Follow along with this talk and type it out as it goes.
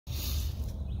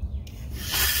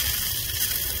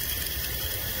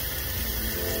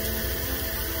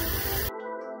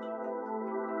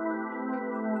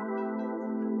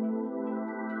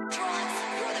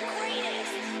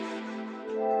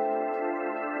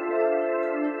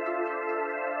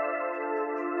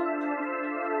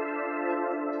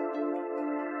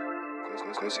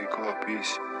Let's get caught.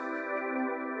 Peace.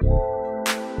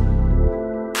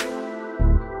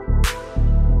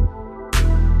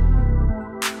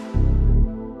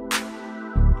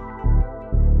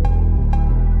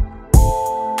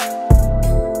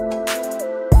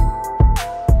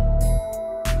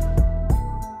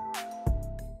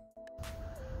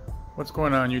 What's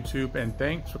going on YouTube, and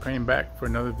thanks for coming back for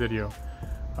another video.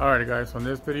 Alright guys, so in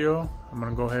this video I'm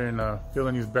going to go ahead and fill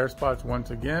in these bare spots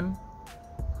once again,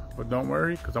 but don't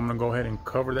worry because I'm going to go ahead and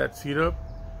cover that seed up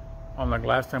unlike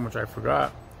last time, which I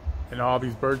forgot, and all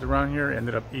these birds around here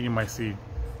ended up eating my seed.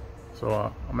 So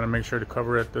I'm going to make sure to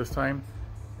cover it this time,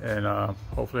 and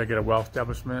hopefully I get a well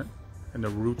establishment and the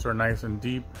roots are nice and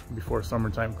deep before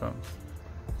summertime comes.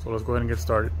 So let's go ahead and get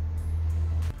started.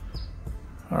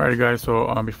 Alright guys,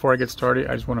 so before I get started,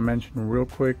 I just want to mention real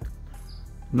quick,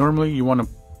 normally you want to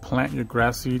plant your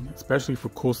grass seed, especially for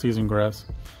cool season grass,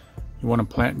 you want to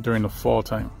plant during the fall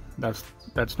time. That's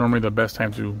normally the best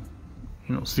time to,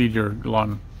 seed your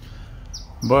lawn.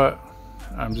 But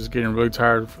I'm just getting really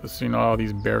tired of seeing all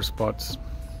these bare spots.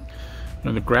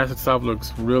 The grass itself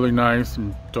looks really nice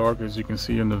and dark, as you can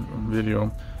see in the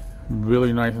video,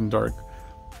 really nice and dark,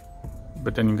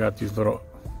 but then you got these little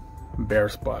bare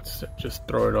spots that just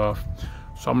throw it off.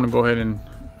 So I'm gonna go ahead and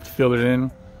fill it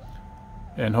in,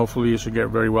 and hopefully it should get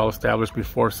very well established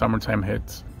before summertime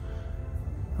hits.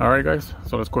 Alright guys,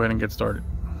 so let's go ahead and get started.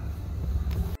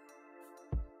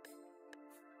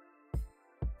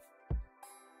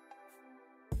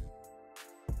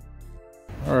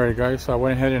 Alright guys, so I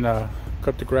went ahead and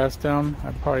cut the grass down.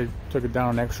 I probably took it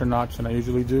down an extra notch than I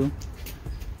usually do.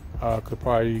 Could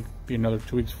probably be another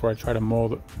 2 weeks before I try to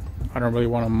mow it. I don't really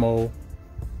want to mow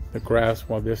the grass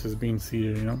while this is being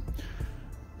seeded,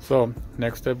 So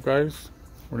next step guys,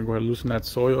 we're gonna go ahead and loosen that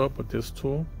soil up with this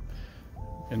tool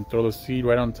and throw the seed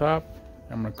right on top.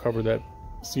 I'm gonna cover that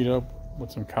seed up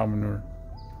with some cow manure.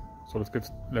 So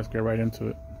let's get right into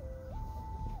it.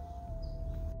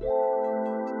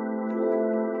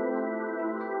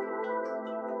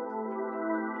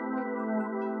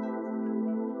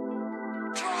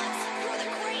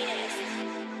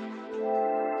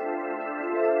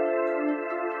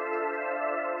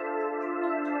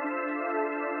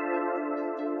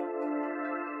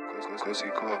 Let's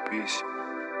get caught. Peace.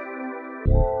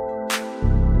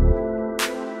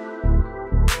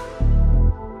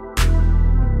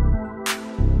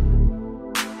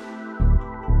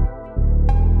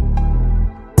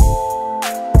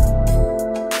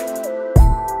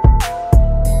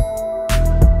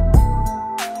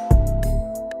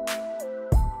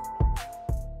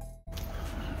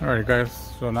 Alright guys,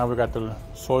 so now we got the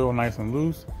soil nice and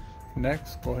loose.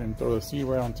 Next, go ahead and throw the seed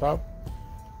right on top.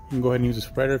 You can go ahead and use a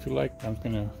spreader if you like. I'm just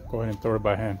gonna go ahead and throw it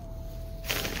by hand.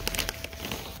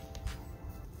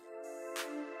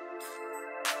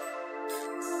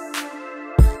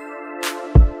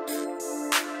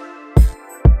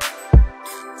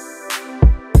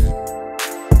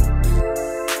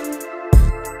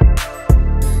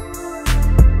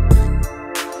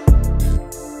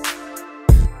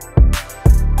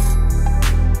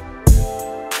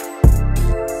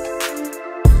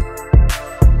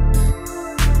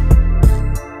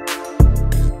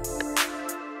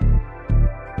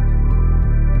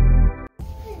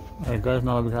 Alright guys,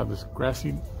 now that we have this grass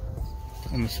seed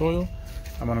in the soil,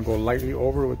 I'm going to go lightly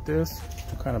over with this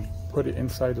to kind of put it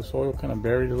inside the soil, kind of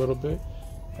bury it a little bit,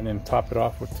 and then top it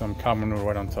off with some cow manure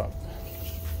right on top.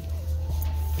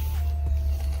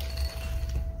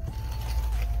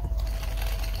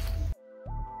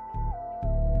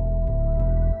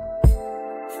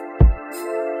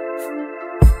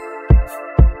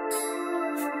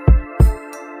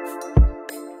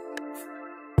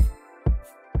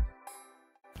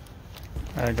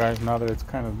 Alright guys, now that it's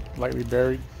kind of lightly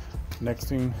buried, next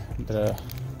thing that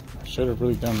I should have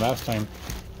really done last time,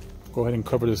 go ahead and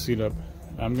cover the seed up.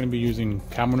 I'm going to be using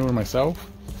cow manure myself,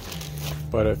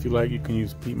 but if you like, you can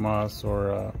use peat moss,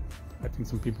 or I think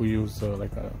some people use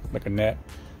like a net,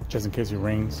 just in case it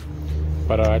rains.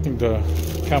 But I think the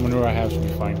cow manure I have should be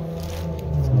fine. So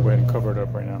I'm going to go ahead and cover it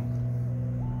up right now.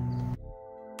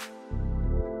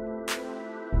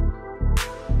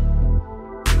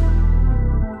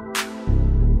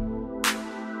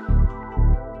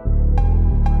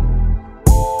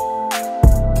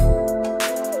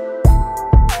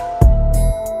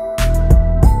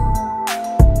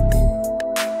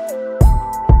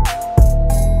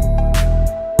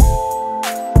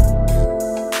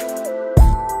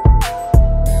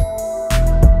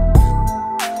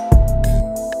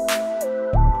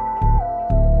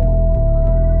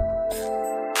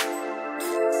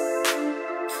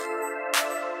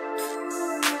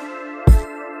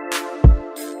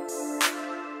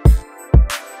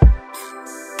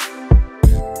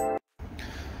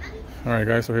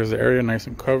 Alright guys, so here's the area nice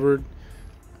and covered,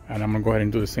 and I'm gonna go ahead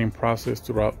and do the same process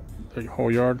throughout the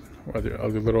whole yard, or the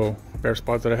other little bare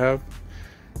spots that I have.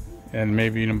 And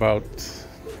maybe in about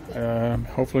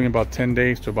hopefully in about 10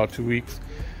 days to about 2 weeks,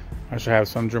 I should have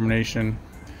some germination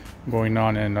going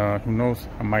on, and who knows,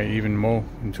 I might even mow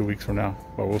in 2 weeks from now,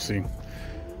 but we'll see.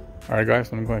 Alright guys,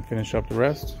 so I'm going to finish up the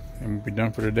rest and we'll be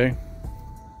done for today.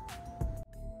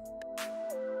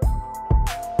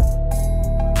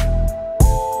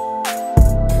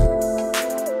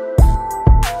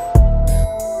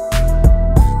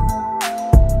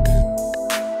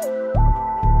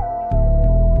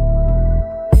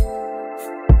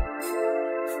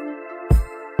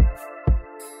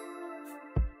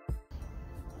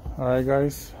 Alright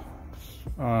guys,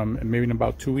 maybe in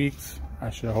about 2 weeks I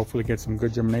should hopefully get some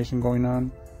good germination going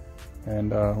on,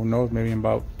 and who knows, maybe in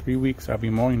about 3 weeks I'll be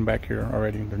mowing back here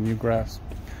already, the new grass.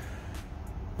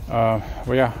 But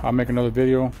yeah, I'll make another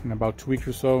video in about 2 weeks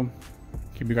or so,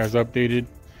 keep you guys updated.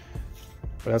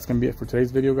 But that's gonna be it for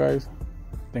today's video guys.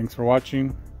 Thanks for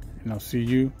watching, and I'll see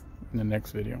you in the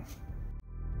next video.